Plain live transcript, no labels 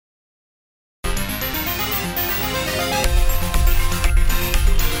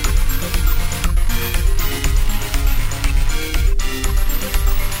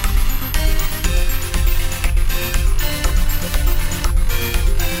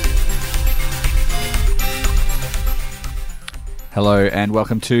Hello and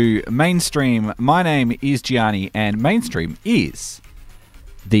welcome to Mainstream. My name is Gianni and Mainstream is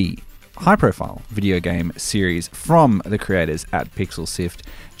the high-profile video game series from the creators at Pixel Sift.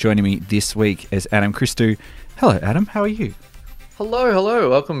 Joining me this week is Adam Christou. Hello Adam, how are you? Hello.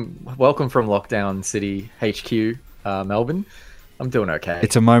 Welcome from Lockdown City HQ, Melbourne. I'm doing okay.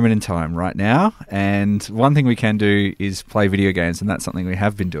 It's a moment in time right now, and one thing we can do is play video games, and that's something we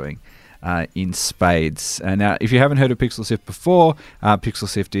have been doing in spades. Now, if you haven't heard of Pixel Sift before, Pixel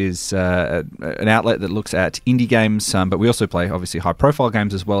Sift is an outlet that looks at indie games, but we also play, obviously, high-profile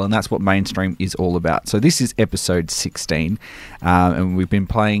games as well, and that's what Mainstream is all about. So this is episode 16, and we've been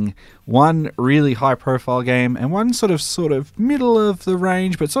playing one really high-profile game and one sort of middle of the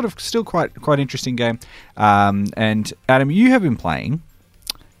range, but sort of still quite interesting game. And Adam, you have been playing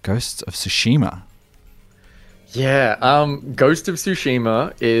Ghosts of Tsushima. Yeah, Ghost of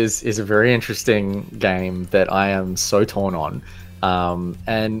Tsushima is a very interesting game that I am so torn on.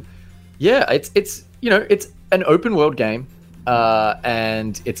 And yeah, it's an open world game,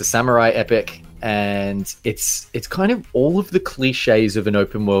 and it's a samurai epic, and it's kind of all of the cliches of an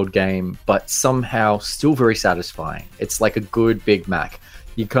open world game, but somehow still very satisfying. It's like a good Big Mac.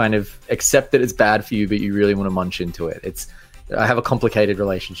 You kind of accept that it's bad for you, but you really want to munch into it. I have a complicated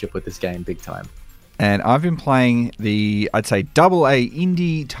relationship with this game, big time. And I've been playing the, I'd say, AA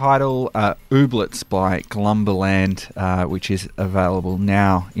indie title, Ooblets by Glumberland, which is available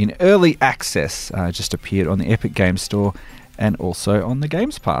now in early access. Just appeared on the Epic Games Store and also on the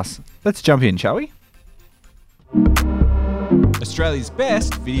Games Pass. Let's jump in, shall we? Australia's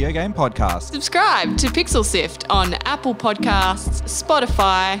best video game podcast. Subscribe to Pixel Sift on Apple Podcasts,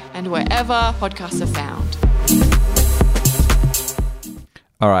 Spotify, and wherever podcasts are found.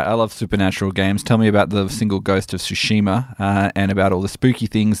 All right, I love supernatural games. Tell me about the single Ghost of Tsushima and about all the spooky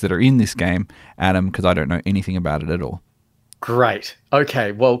things that are in this game, Adam, because I don't know anything about it at all. Great.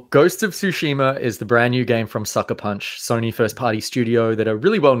 Okay, well, Ghost of Tsushima is the brand new game from Sucker Punch, Sony first-party studio that are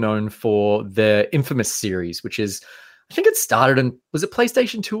really well known for their Infamous series, which is, I think it started in, was it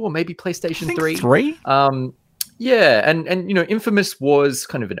PlayStation 2 or maybe PlayStation 3? 3? Yeah, and Infamous was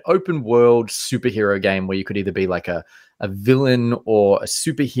kind of an open world superhero game where you could either be like a villain or a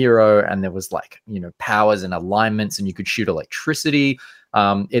superhero, and there was powers and alignments, and you could shoot electricity.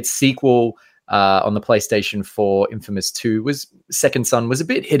 Its sequel on the PlayStation 4, Infamous 2, Second Son, was a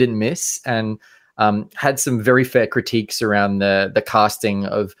bit hit and miss, and had some very fair critiques around the casting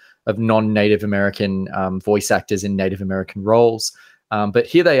of non-Native American voice actors in Native American roles. But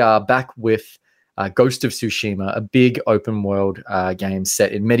here they are back with Ghost of Tsushima, a big open world game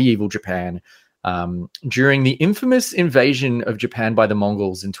set in medieval Japan during the infamous invasion of Japan by the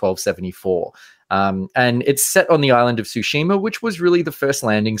Mongols in 1274. And it's set on the island of Tsushima, which was really the first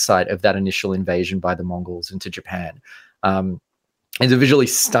landing site of that initial invasion by the Mongols into Japan. It's a visually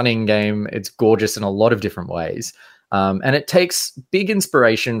stunning game. It's gorgeous in a lot of different ways. And it takes big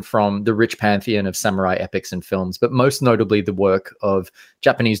inspiration from the rich pantheon of samurai epics and films, but most notably the work of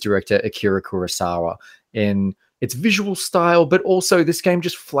Japanese director Akira Kurosawa in its visual style, but also this game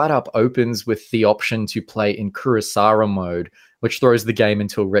just flat up opens with the option to play in Kurosawa mode, which throws the game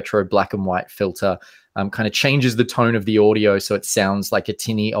into a retro black and white filter, kind of changes the tone of the audio so it sounds like a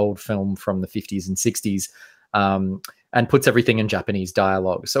tinny old film from the 50s and 60s, and puts everything in Japanese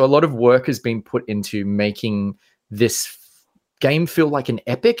dialogue. So a lot of work has been put into making this game feel like an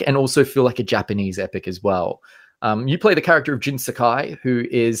epic and also feel like a Japanese epic as well. You play the character of Jin Sakai, who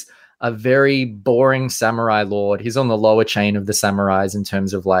is a very boring samurai lord. He's on the lower chain of the samurais in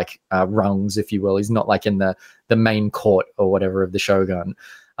terms of rungs, if you will. He's not like in the main court or whatever of the shogun.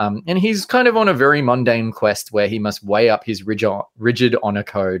 And he's kind of on a very mundane quest where he must weigh up his rigid honor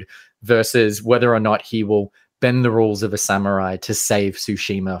code versus whether or not he will bend the rules of a samurai to save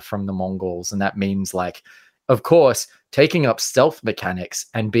Tsushima from the Mongols. And that means, of course, taking up stealth mechanics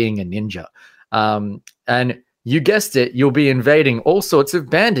and being a ninja. And you guessed it, you'll be invading all sorts of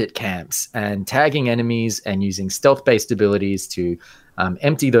bandit camps and tagging enemies and using stealth-based abilities to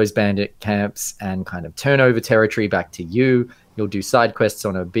empty those bandit camps and kind of turn over territory back to you. You'll do side quests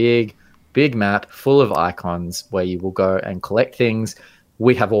on a big map full of icons where you will go and collect things.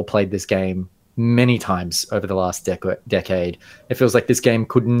 We have all played this game many times over the last decade. It feels like this game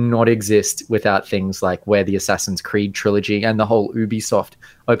could not exist without things like where the Assassin's Creed trilogy and the whole Ubisoft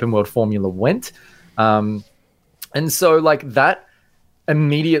open world formula went. And so that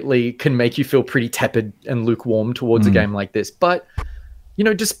immediately can make you feel pretty tepid and lukewarm towards a game like this. But,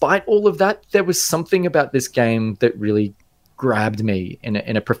 despite all of that, there was something about this game that really grabbed me in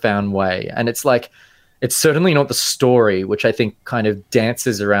a profound way. And it's certainly not the story, which I think kind of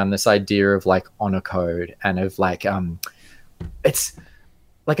dances around this idea of honor code and of it's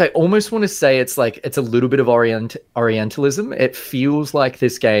like, I almost want to say it's a little bit of Orientalism. It feels like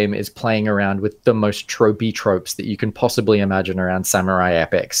this game is playing around with the most tropey tropes that you can possibly imagine around samurai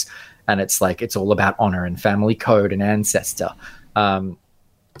epics. And it's all about honor and family code and ancestor. And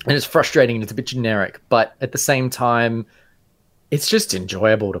it's frustrating and it's a bit generic, but at the same time, it's just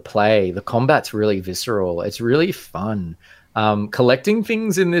enjoyable to play. The combat's really visceral. It's really fun. Collecting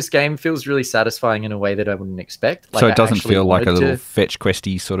things in this game feels really satisfying in a way that I wouldn't expect. So it doesn't feel like a little fetch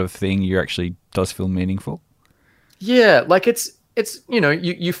questy sort of thing. You actually does feel meaningful. Yeah, like it's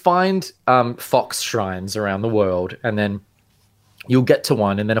you find fox shrines around the world, and then you'll get to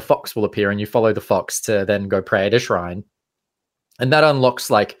one, and then a fox will appear, and you follow the fox to then go pray at a shrine, and that unlocks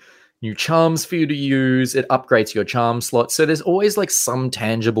like new charms for you to use. It upgrades your charm slot. So there's always like some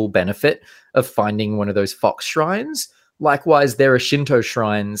tangible benefit of finding one of those fox shrines. Likewise, there are Shinto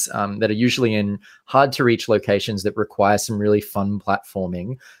shrines that are usually in hard-to-reach locations that require some really fun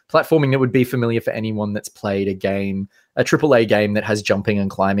platforming that would be familiar for anyone that's played a AAA game that has jumping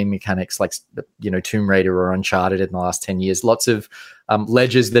and climbing mechanics like, Tomb Raider or Uncharted in the last 10 years. Lots of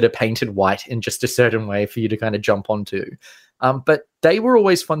ledges that are painted white in just a certain way for you to kind of jump onto. But they were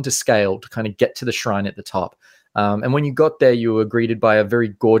always fun to scale to kind of get to the shrine at the top. And when you got there, you were greeted by a very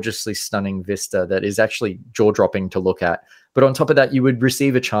gorgeously stunning vista that is actually jaw-dropping to look at. But on top of that, you would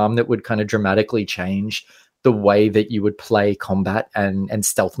receive a charm that would kind of dramatically change the way that you would play combat and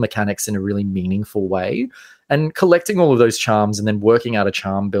stealth mechanics in a really meaningful way. And collecting all of those charms and then working out a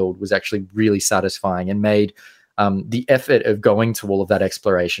charm build was actually really satisfying and made the effort of going to all of that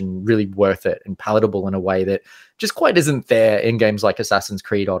exploration really worth it and palatable in a way that just quite isn't there in games like Assassin's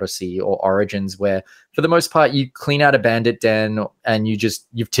Creed Odyssey or Origins, where for the most part you clean out a bandit den and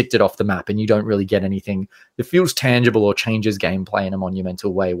you've ticked it off the map and you don't really get anything that feels tangible or changes gameplay in a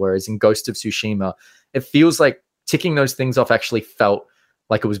monumental way. Whereas in Ghost of Tsushima, it feels like ticking those things off actually felt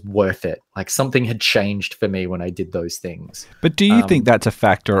like it was worth it. Like something had changed for me when I did those things. But do you think that's a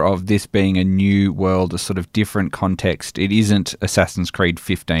factor of this being a new world, a sort of different context? It isn't Assassin's Creed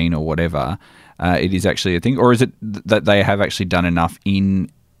 15 or whatever. It is actually a thing. Or is it that they have actually done enough in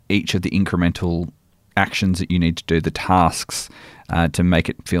each of the incremental actions that you need to do, the tasks, to make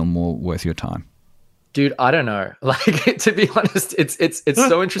it feel more worth your time? Dude, I don't know. Like, to be honest, it's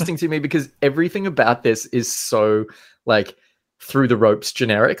so interesting to me because everything about this is so like through the ropes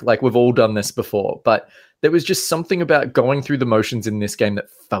generic. Like, we've all done this before, but there was just something about going through the motions in this game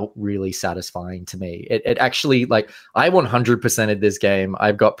that felt really satisfying to me. It actually, like, I 100%ed this game.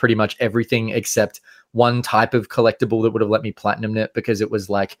 I've got pretty much everything except one type of collectible that would have let me platinum it, because it was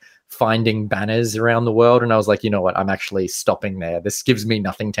like finding banners around the world. And I was like, you know what? I'm actually stopping there. This gives me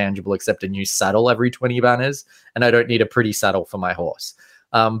nothing tangible except a new saddle every 20 banners. And I don't need a pretty saddle for my horse.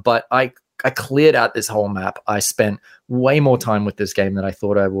 But I cleared out this whole map. I spent way more time with this game than I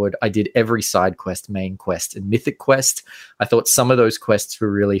thought I would. I did every side quest, main quest, and mythic quest. I thought some of those quests were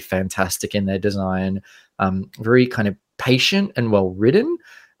really fantastic in their design, very kind of patient and well written,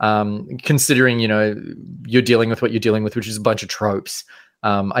 considering, you're dealing with what you're dealing with, which is a bunch of tropes.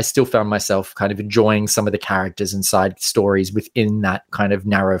 I still found myself kind of enjoying some of the characters and side stories within that kind of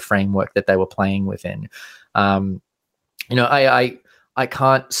narrow framework that they were playing within. I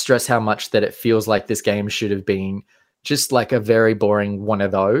can't stress how much that it feels like this game should have been just like a very boring one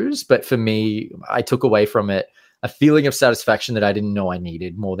of those. But for me, I took away from it a feeling of satisfaction that I didn't know I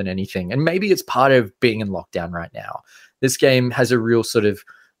needed more than anything. And maybe it's part of being in lockdown right now. This game has a real sort of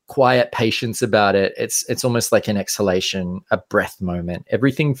quiet patience about it. It's almost like an exhalation, a breath moment.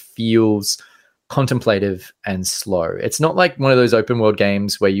 Everything feels contemplative and slow. It's not like one of those open world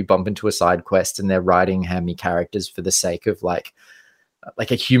games where you bump into a side quest and they're writing hammy characters for the sake of like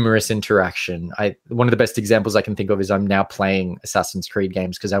a humorous interaction. One of the best examples I can think of is I'm now playing Assassin's Creed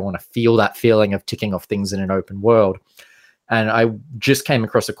games because I want to feel that feeling of ticking off things in an open world. And I just came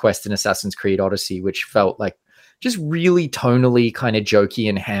across a quest in Assassin's Creed Odyssey, which felt like just really tonally kind of jokey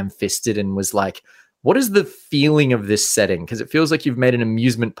and ham-fisted, and was like, what is the feeling of this setting? Because it feels like you've made an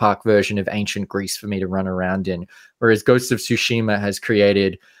amusement park version of ancient Greece for me to run around in, whereas Ghost of Tsushima has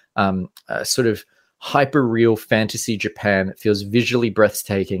created a sort of hyper-real fantasy Japan that feels visually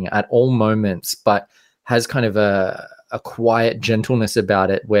breathtaking at all moments, but has kind of a quiet gentleness about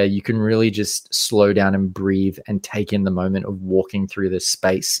it where you can really just slow down and breathe and take in the moment of walking through this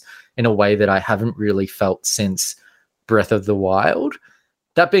space in a way that I haven't really felt since Breath of the Wild.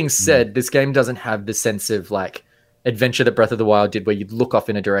 That being said, this game doesn't have the sense of like adventure that Breath of the Wild did, where you'd look off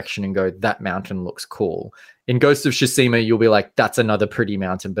in a direction and go, that mountain looks cool. In Ghost of Tsushima, you'll be like, that's another pretty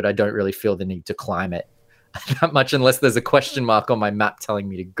mountain, but I don't really feel the need to climb it that much unless there's a question mark on my map telling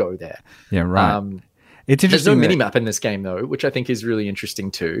me to go there. Yeah, right. It's There's no interesting. mini map in this game though, which I think is really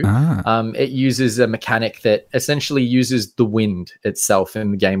interesting too. Ah. It uses a mechanic that essentially uses the wind itself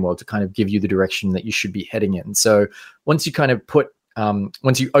in the game world to kind of give you the direction that you should be heading in. So once you kind of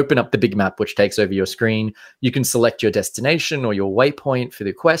once you open up the big map, which takes over your screen, you can select your destination or your waypoint for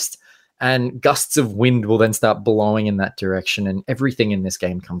the quest, and gusts of wind will then start blowing in that direction, and everything in this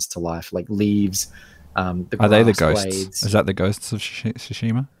game comes to life, like leaves. Are they the ghosts? blades. Is that the ghosts of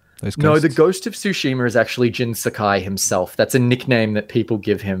Tsushima? Those No, ghosts? the Ghost of Tsushima is actually Jin Sakai himself. That's a nickname that people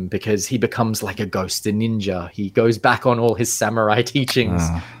give him because he becomes like a ghost, a ninja. He goes back on all his samurai teachings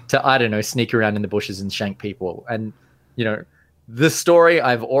to, I don't know, sneak around in the bushes and shank people. And, you know, the story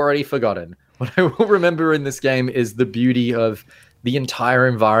I've already forgotten. What I will remember in this game is the beauty of the entire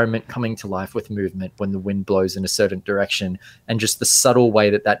environment coming to life with movement when the wind blows in a certain direction, and just the subtle way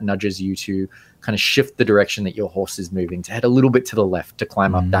that that nudges you to kind of shift the direction that your horse is moving, to head a little bit to the left, to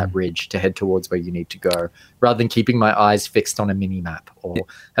climb up that ridge, to head towards where you need to go, rather than keeping my eyes fixed on a mini map or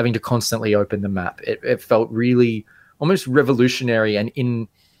having to constantly open the map. It felt really almost revolutionary and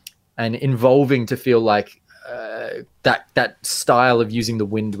involving to feel like that style of using the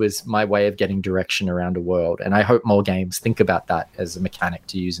wind was my way of getting direction around a world. And I hope more games think about that as a mechanic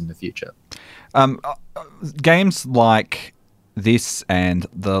to use in the future. Games like this and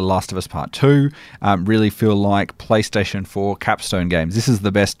The Last of Us Part 2 really feel like PlayStation 4 capstone games. This is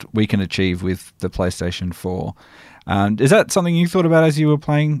the best we can achieve with the PlayStation 4. Is that something you thought about as you were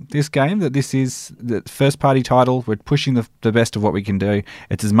playing this game, that this is the first-party title, we're pushing the best of what we can do,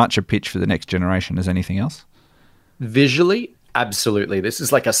 it's as much a pitch for the next generation as anything else? Visually, absolutely. This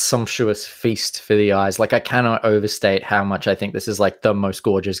is like a sumptuous feast for the eyes. Like, I cannot overstate how much I think this is like the most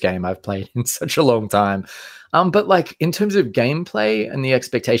gorgeous game I've played in such a long time. But like in terms of gameplay and the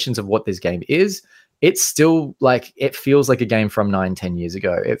expectations of what this game is, it's still like, it feels like a game from 9-10 years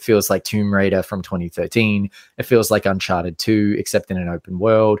ago. It feels like Tomb Raider from 2013. It feels like Uncharted 2, except in an open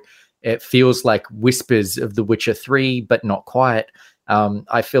world. It feels like whispers of The Witcher 3, but not quite.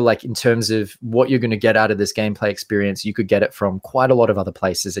 I feel like in terms of what you're going to get out of this gameplay experience, you could get it from quite a lot of other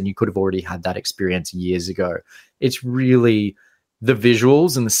places, and you could have already had that experience years ago. It's really the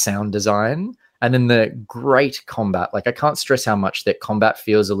visuals and the sound design, and then the great combat. Like, I can't stress how much that combat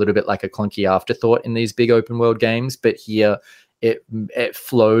feels a little bit like a clunky afterthought in these big open world games, but here it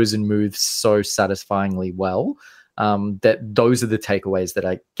flows and moves so satisfyingly well. That those are the takeaways that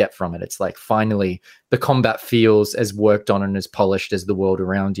I get from it. It's like, finally, the combat feels as worked on and as polished as the world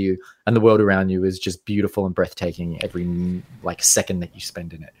around you, and the world around you is just beautiful and breathtaking every like second that you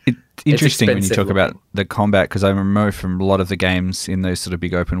spend in it. It's interesting when you talk looking about the combat, because I remember from a lot of the games in those sort of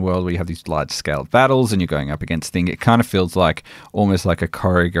big open world where you have these large scale battles and you're going up against things, it kind of feels like almost like a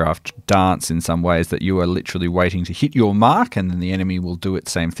choreographed dance in some ways, that you are literally waiting to hit your mark and then the enemy will do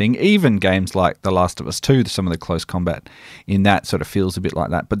its same thing. Even games like The Last of Us 2, some of the close combat in that sort of feels a bit like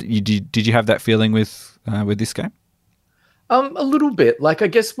that. But did you have that feeling with this game? A little bit. Like, I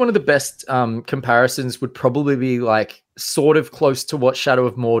guess one of the best comparisons would probably be like sort of close to what Shadow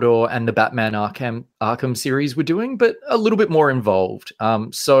of Mordor and the Batman Arkham series were doing, but a little bit more involved.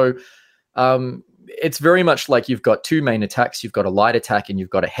 It's very much like you've got two main attacks. You've got a light attack and you've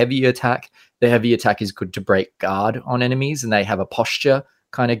got a heavy attack. The heavy attack is good to break guard on enemies, and they have a posture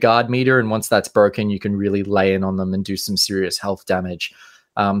kind of guard meter. And once that's broken, you can really lay in on them and do some serious health damage.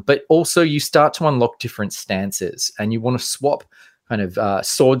 But also you start to unlock different stances, and you want to swap kind of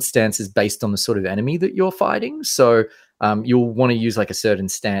sword stances based on the sort of enemy that you're fighting. So you'll want to use like a certain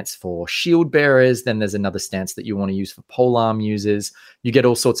stance for shield bearers. Then there's another stance that you want to use for polearm users. You get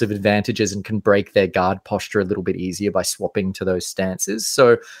all sorts of advantages and can break their guard posture a little bit easier by swapping to those stances.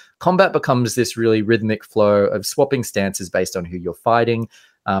 So combat becomes this really rhythmic flow of swapping stances based on who you're fighting,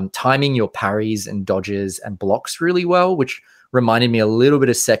 timing your parries and dodges and blocks really well, which reminded me a little bit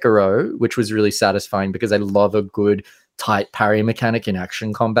of Sekiro, which was really satisfying because I love a good tight parry mechanic in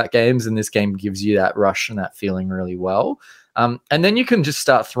action combat games, and this game gives you that rush and that feeling really well. And then you can just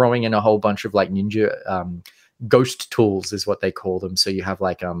start throwing in a whole bunch of like ninja ghost tools is what they call them. So you have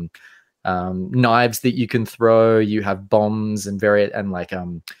like knives that you can throw, you have bombs and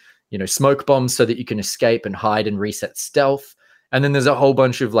smoke bombs so that you can escape and hide and reset stealth. And then there's a whole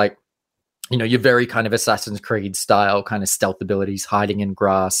bunch of like, your very kind of Assassin's Creed style kind of stealth abilities, hiding in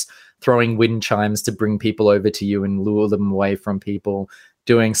grass, throwing wind chimes to bring people over to you and lure them away from people,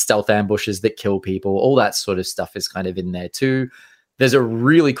 doing stealth ambushes that kill people. All that sort of stuff is kind of in there too. There's a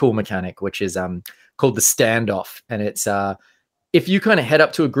really cool mechanic, which is called the standoff. And it's if you kind of head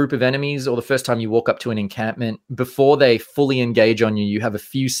up to a group of enemies, or the first time you walk up to an encampment, before they fully engage on you, you have a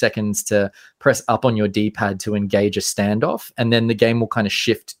few seconds to press up on your D-pad to engage a standoff. And then the game will kind of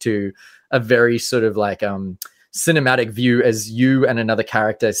shift to a very sort of like cinematic view as you and another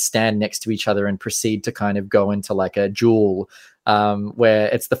character stand next to each other and proceed to kind of go into like a duel, where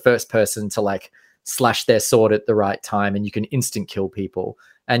it's the first person to like slash their sword at the right time, and you can instant kill people.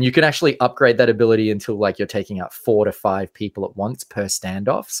 And you can actually upgrade that ability until like you're taking out 4 to 5 people at once per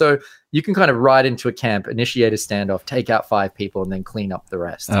standoff. So you can kind of ride into a camp, initiate a standoff, take out 5 people, and then clean up the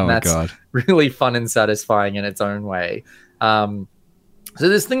rest. Oh, and that's God. really fun and satisfying in its own way. So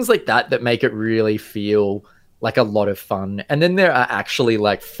there's things like that make it really feel like a lot of fun. And then there are actually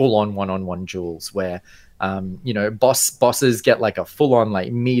like full-on one-on-one duels where bosses get like a full-on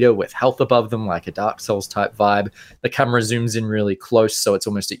like meter with health above them, like a Dark Souls type vibe. The camera zooms in really close, so it's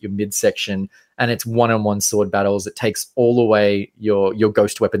almost at your midsection, and it's one-on-one sword battles. It takes all away your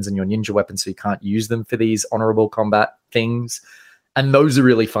ghost weapons and your ninja weapons, so you can't use them for these honorable combat things. And those are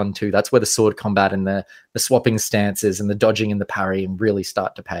really fun too. That's where the sword combat and the swapping stances and the dodging and the parrying really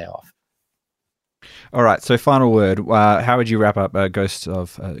start to pay off. All right, so final word. How would you wrap up Ghost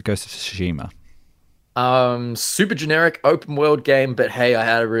of Tsushima? Super generic open world game, but hey, I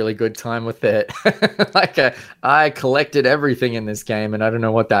had a really good time with it. I collected everything in this game, and I don't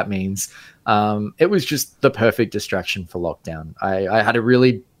know what that means. It was just the perfect distraction for lockdown. I had a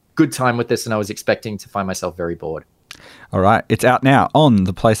really good time with this, and I was expecting to find myself very bored. All right, it's out now on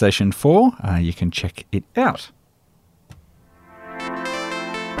the PlayStation 4. You can check it out.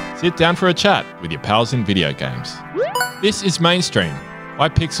 Sit down for a chat with your pals in video games. This is Mainstream by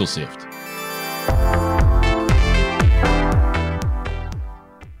Pixel Sift.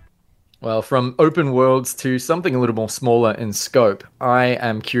 Well, from open worlds to something a little more smaller in scope, I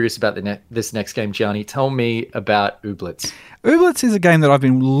am curious about this next game, Gianni. Tell me about Ooblets. Ooblets is a game that I've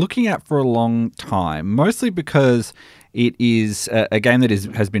been looking at for a long time, mostly because it is a game that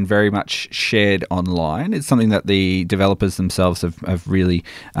has been very much shared online. It's something that the developers themselves have really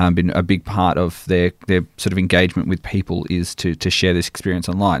been a big part of their sort of engagement with people, is to share this experience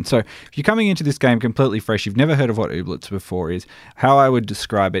online. So if you're coming into this game completely fresh, you've never heard of what Ooblets before is, how I would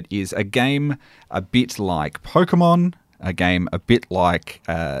describe it is a game a bit like Pokemon, a game a bit like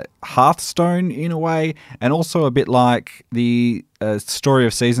Hearthstone in a way, and also a bit like the Story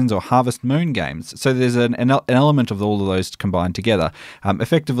of Seasons or Harvest Moon games. So there's an element of all of those combined together.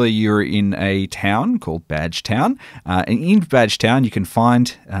 Effectively, you're in a town called Badge Town, and in Badge Town you can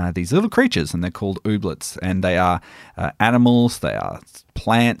find these little creatures, and they're called Ooblets, and they are animals, they are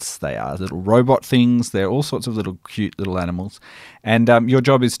plants, they are little robot things, they're all sorts of little cute little animals. And your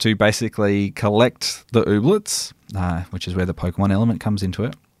job is to basically collect the Ooblets, which is where the Pokemon element comes into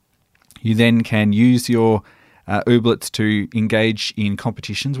it. You then can use your Ooblets to engage in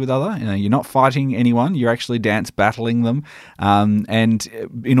competitions with other. You're not fighting anyone, you're actually dance battling them.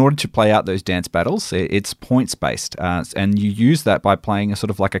 And in order to play out those dance battles, it's points based. And you use that by playing a sort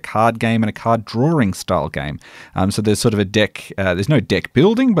of like a card game and a card drawing style game. So there's sort of a deck, there's no deck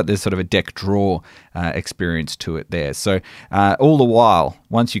building, but there's sort of a deck draw experience to it there. So all the while,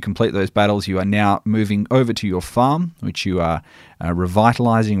 once you complete those battles, you are now moving over to your farm, which you are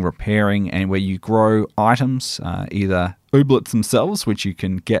revitalizing, repairing, and where you grow items, either Ooblets themselves, which you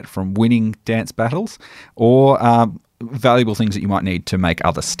can get from winning dance battles, or valuable things that you might need to make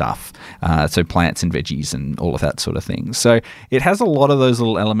other stuff, so plants and veggies and all of that sort of thing. So it has a lot of those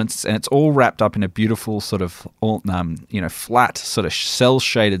little elements, and it's all wrapped up in a beautiful sort of flat sort of cell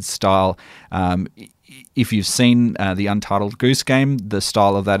shaded style. If you've seen the Untitled Goose Game, the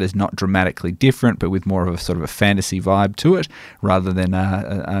style of that is not dramatically different, but with more of a sort of a fantasy vibe to it, rather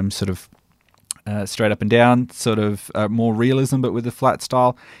than straight up and down, sort of more realism, but with a flat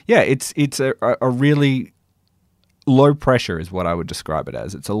style. Yeah, it's a really low pressure is what I would describe it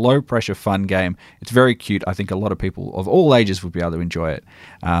as. It's a low pressure fun game. It's very cute. I think a lot of people of all ages would be able to enjoy it.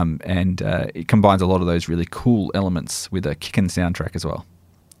 And it combines a lot of those really cool elements with a kickin' soundtrack as well.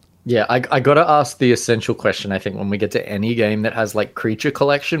 Yeah, I got to ask the essential question, I think, when we get to any game that has like creature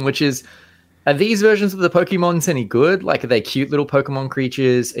collection, which is, are these versions of the Pokemons any good? Like, are they cute little Pokemon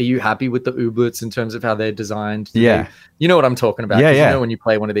creatures? Are you happy with the Ooblets in terms of how they're designed? Yeah. You know what I'm talking about. Yeah, yeah. You know when you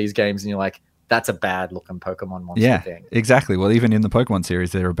play one of these games and you're like, that's a bad looking Pokemon monster thing. Exactly. Well, even in the Pokemon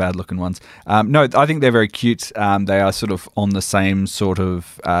series, there are bad looking ones. No, I think they're very cute. They are sort of on the same sort of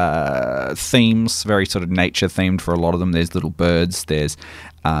themes, very sort of nature themed for a lot of them. There's little birds, there's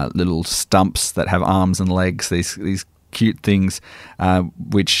little stumps that have arms and legs, these cute things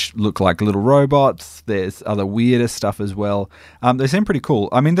which look like little robots. There's other weirder stuff as well. They seem pretty cool.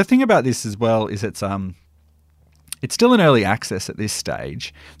 I mean, the thing about this as well is It's still in early access at this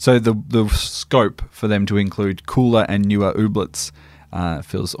stage, so the scope for them to include cooler and newer Ooblets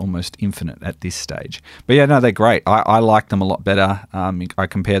feels almost infinite at this stage. But yeah, no, they're great. I like them a lot better. I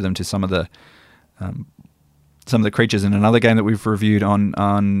compare them to some of the creatures in another game that we've reviewed on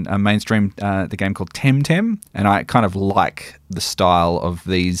mainstream, the game called Temtem, and I kind of like the style of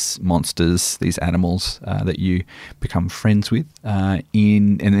these monsters, these animals that you become friends with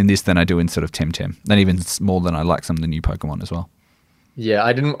in this than I do in sort of Temtem, and even more than I like some of the new Pokemon as well. Yeah,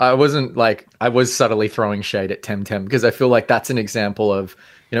 I was subtly throwing shade at Temtem because I feel like that's an example of,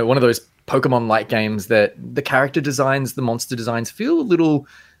 one of those Pokemon-like games that the character designs, the monster designs feel a little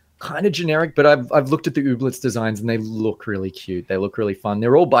kind of generic, but I've looked at the Ooblets designs and they look really cute. They look really fun.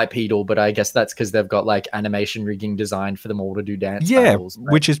 They're all bipedal, but I guess that's because they've got like animation rigging designed for them all to do dance battles.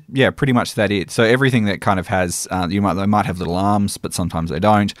 Right? Which is pretty much that it. So everything that kind of has they might have little arms, but sometimes they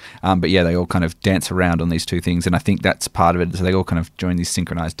don't. But yeah, they all kind of dance around on these two things, and I think that's part of it. So they all kind of join these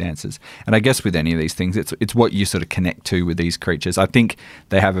synchronized dances. And I guess with any of these things, it's what you sort of connect to with these creatures. I think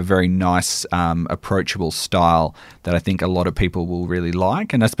they have a very nice, approachable style that I think a lot of people will really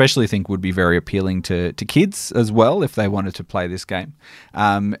like, and especially think would be very appealing to kids as well if they wanted to play this game.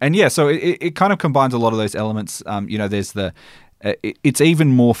 And yeah, so it kind of combines a lot of those elements. There's it's even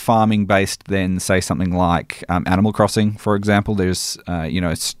more farming based than say something like Animal Crossing, for example. There's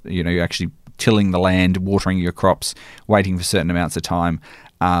you're actually tilling the land, watering your crops, waiting for certain amounts of time.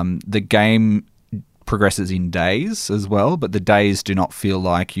 The game progresses in days as well, but the days do not feel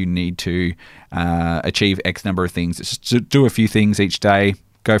like you need to achieve X number of things. It's just to do a few things each day,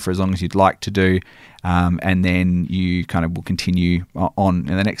 go for as long as you'd like to do, and then you kind of will continue on.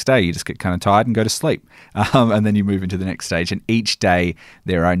 And the next day, you just get kind of tired and go to sleep, and then you move into the next stage. And each day,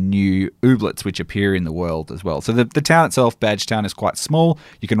 there are new Ooblets which appear in the world as well. So the town itself, Badge Town, is quite small.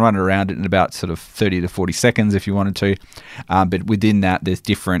 You can run around it in about sort of 30 to 40 seconds if you wanted to, but within that, there's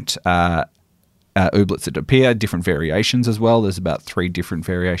different Ooblets that appear, different variations as well. There's about 3 different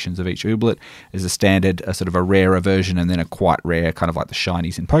variations of each Ooblet. There's a standard, a sort of a rarer version, and then a quite rare, kind of like the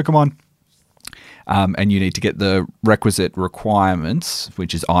shinies in Pokemon. And you need to get the requisite requirements,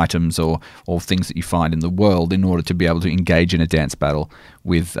 which is items or things that you find in the world, in order to be able to engage in a dance battle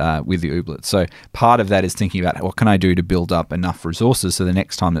with the Ooblets. So part of that is thinking about what can I do to build up enough resources so the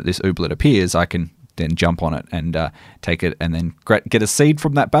next time that this Ooblet appears, I can then jump on it and take it and then get a seed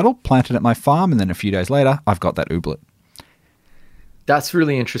from that battle, plant it at my farm, and then a few days later, I've got that Ooblet. That's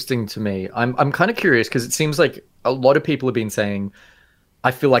really interesting to me. I'm kind of curious because it seems like a lot of people have been saying,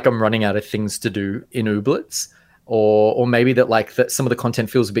 I feel like I'm running out of things to do in Ooblets, or maybe that some of the content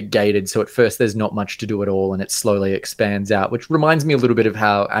feels a bit gated. So at first there's not much to do at all and it slowly expands out, which reminds me a little bit of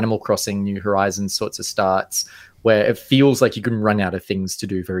how Animal Crossing New Horizons sorts of starts, where it feels like you can run out of things to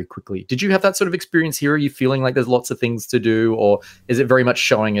do very quickly. Did you have that sort of experience here? Are you feeling like there's lots of things to do, or is it very much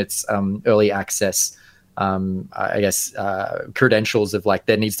showing its early access, credentials of like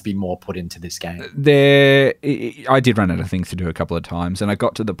there needs to be more put into this game? I did run out of things to do a couple of times, and I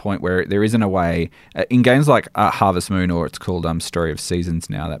got to the point where there isn't a way in games like Harvest Moon, or it's called Story of Seasons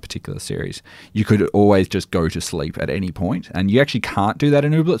now, that particular series, you could always just go to sleep at any point, and you actually can't do that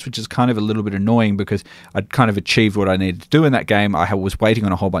in Ooblets, which is kind of a little bit annoying because I'd kind of achieved what I needed to do in that game. I was waiting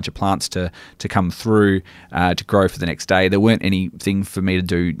on a whole bunch of plants to come through to grow for the next day. There weren't anything for me to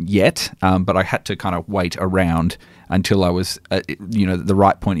do yet, but I had to kind of wait around until I was at the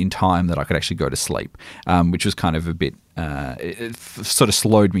right point in time that I could actually go to sleep, which was kind of a bit it sort of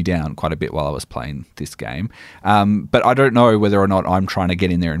slowed me down quite a bit while I was playing this game. But I don't know whether or not I'm trying to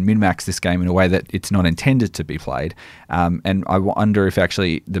get in there and min-max this game in a way that it's not intended to be played. And I wonder if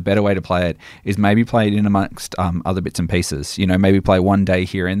actually the better way to play it is maybe play it in amongst other bits and pieces. Maybe play one day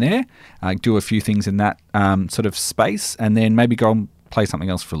here and there, do a few things in that sort of space, and then maybe go and play something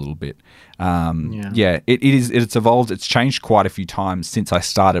else for a little bit. It's evolved. It's changed quite a few times since I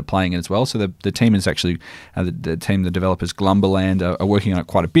started playing it as well. So the team is actually the developers Glumberland are working on it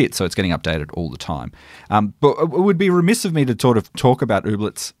quite a bit. So it's getting updated all the time. But it would be remiss of me to sort of talk about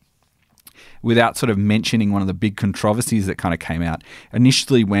Ooblets without sort of mentioning one of the big controversies that kind of came out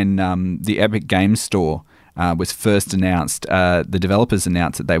initially when the Epic Games Store was first announced. The developers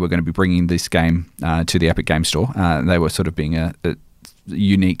announced that they were going to be bringing this game to the Epic Games Store. They were sort of being a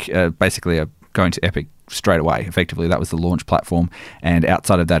unique, basically going to Epic straight away. Effectively, that was the launch platform, and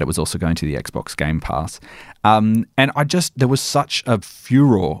outside of that, it was also going to the Xbox Game Pass. And there was such a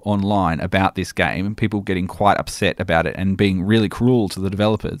furor online about this game, and people getting quite upset about it and being really cruel to the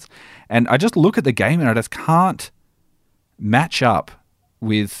developers. And I just look at the game and I just can't match up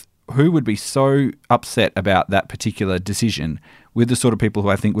with who would be so upset about that particular decision with the sort of people who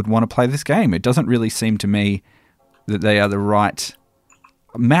I think would want to play this game. It doesn't really seem to me that they are the right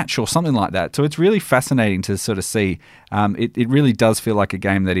match or something like that. So it's really fascinating to sort of see. It really does feel like a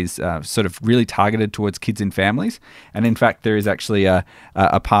game that is sort of really targeted towards kids and families. And in fact, there is actually a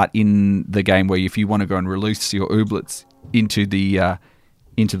part in the game where if you want to go and release your Ooblets into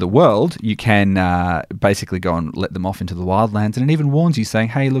the world, you can basically go and let them off into the wildlands. And it even warns you saying,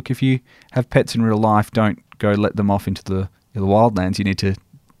 hey, look, if you have pets in real life, don't go let them off into the wildlands. You need to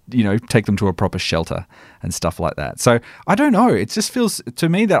take them to a proper shelter and stuff like that. So I don't know. It just feels to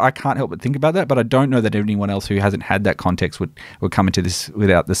me that I can't help but think about that, but I don't know that anyone else who hasn't had that context would come into this with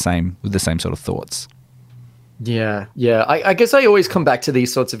the same sort of thoughts. Yeah. I guess I always come back to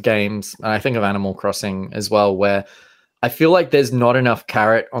these sorts of games. I think of Animal Crossing as well, where I feel like there's not enough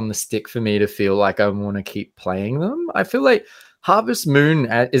carrot on the stick for me to feel like I want to keep playing them. I feel like Harvest Moon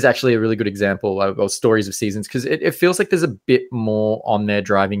is actually a really good example of Stories of Seasons, because it feels like there's a bit more on there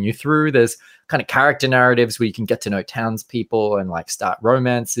driving you through. There's kind of character narratives where you can get to know townspeople and like start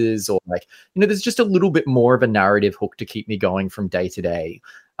romances, or like, there's just a little bit more of a narrative hook to keep me going from day to day.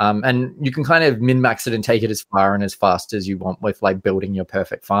 And you can kind of min-max it and take it as far and as fast as you want with like building your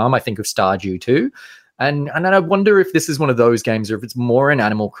perfect farm. I think of Stardew too. And I wonder if this is one of those games, or if it's more an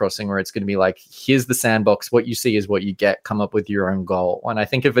Animal Crossing where it's going to be like, here's the sandbox, what you see is what you get, come up with your own goal. And I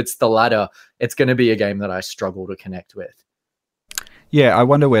think if it's the latter, it's going to be a game that I struggle to connect with. Yeah, I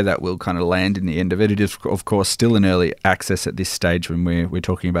wonder where that will kind of land in the end of it. It is, of course, still in early access at this stage when we're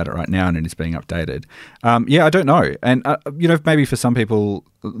talking about it right now, and it is being updated. I don't know. And, maybe for some people,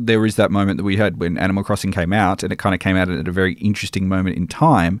 there is that moment that we had when Animal Crossing came out, and it kind of came out at a very interesting moment in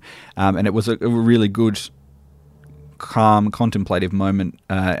time. And it was a really good, calm, contemplative moment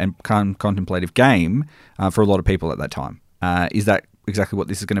and calm, contemplative game for a lot of people at that time. Is that exactly what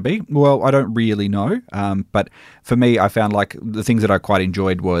this is going to be? Well, I don't really know. But for me, I found like the things that I quite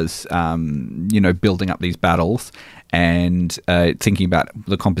enjoyed was, building up these battles and thinking about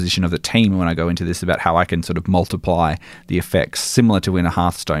the composition of the team when I go into this, about how I can sort of multiply the effects, similar to in a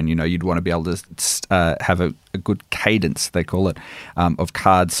Hearthstone. You'd want to be able to have a good cadence, they call it, of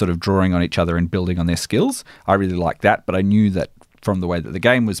cards sort of drawing on each other and building on their skills. I really like that, but I knew that from the way that the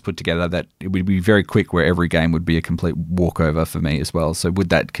game was put together, that it would be very quick, where every game would be a complete walkover for me as well. So would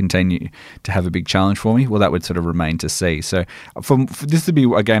that continue to have a big challenge for me? Well, that would sort of remain to see. So for this to be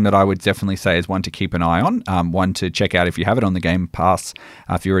a game that I would definitely say is one to keep an eye on, one to check out if you have it on the Game Pass.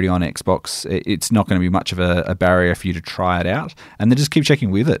 If you're already on Xbox, it's not going to be much of a barrier for you to try it out, and then just keep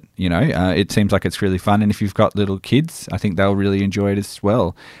checking with it. It seems like it's really fun, and if you've got little kids, I think they'll really enjoy it as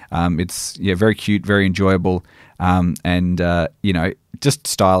well. It's very cute, very enjoyable. Just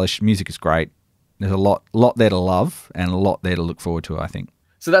stylish. Music is great. There's a lot there to love and a lot there to look forward to, I think.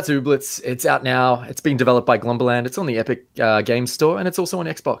 So that's Ooblets. It's out now. It's being developed by Glumberland. It's on the Epic Games Store, and it's also on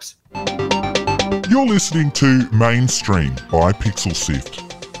Xbox. You're listening to Mainstream by Pixel Sift.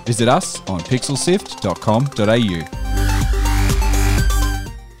 Visit us on pixelsift.com.au.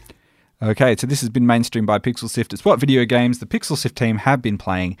 Okay, so this has been Mainstream by Pixel Sift. It's what video games the Pixel Sift team have been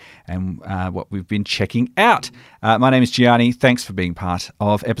playing and what we've been checking out. My name is Gianni. Thanks for being part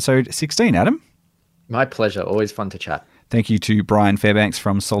of episode 16, Adam. My pleasure. Always fun to chat. Thank you to Brian Fairbanks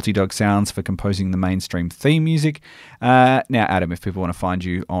from Salty Dog Sounds for composing the Mainstream theme music. Now, Adam, if people want to find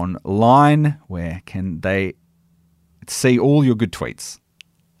you online, where can they see all your good tweets?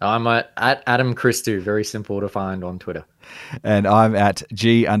 I'm at Adam Christou. Very simple to find on Twitter. And I'm at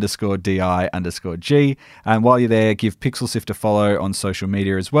G_DI_G. And while you're there, give Pixel Sift a follow on social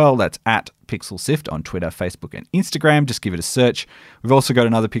media as well. That's at Pixel Sift on Twitter, Facebook, and Instagram. Just give it a search. We've also got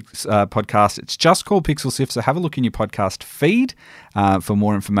another podcast. It's just called Pixel Sift, so have a look in your podcast feed for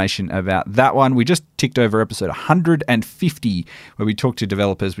more information about that one. We just ticked over episode 150, where we talked to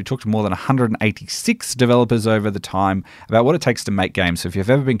developers. We talked to more than 186 developers over the time about what it takes to make games. So if you've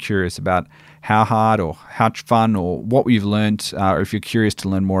ever been curious about how hard or how fun or what you've learned, or if you're curious to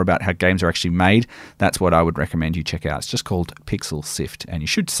learn more about how games are actually made, that's what I would recommend you check out. It's just called Pixel Sift, and you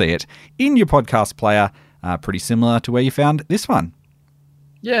should see it in your podcast player, pretty similar to where you found this one.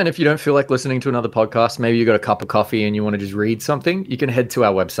 Yeah, and if you don't feel like listening to another podcast, maybe you got a cup of coffee and you want to just read something, you can head to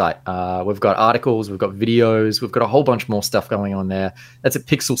our website. We've got articles, we've got videos, we've got a whole bunch more stuff going on there. That's at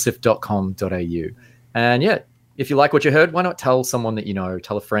pixelsift.com.au. And yeah, if you like what you heard, why not tell someone that you know,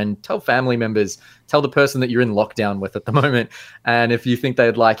 tell a friend, tell family members, tell the person that you're in lockdown with at the moment. And if you think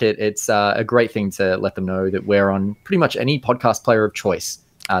they'd like it, it's a great thing to let them know that we're on pretty much any podcast player of choice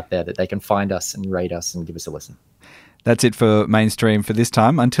out there, that they can find us and rate us and give us a listen. That's it for Mainstream for this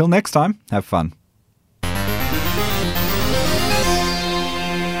time. Until next time, have fun.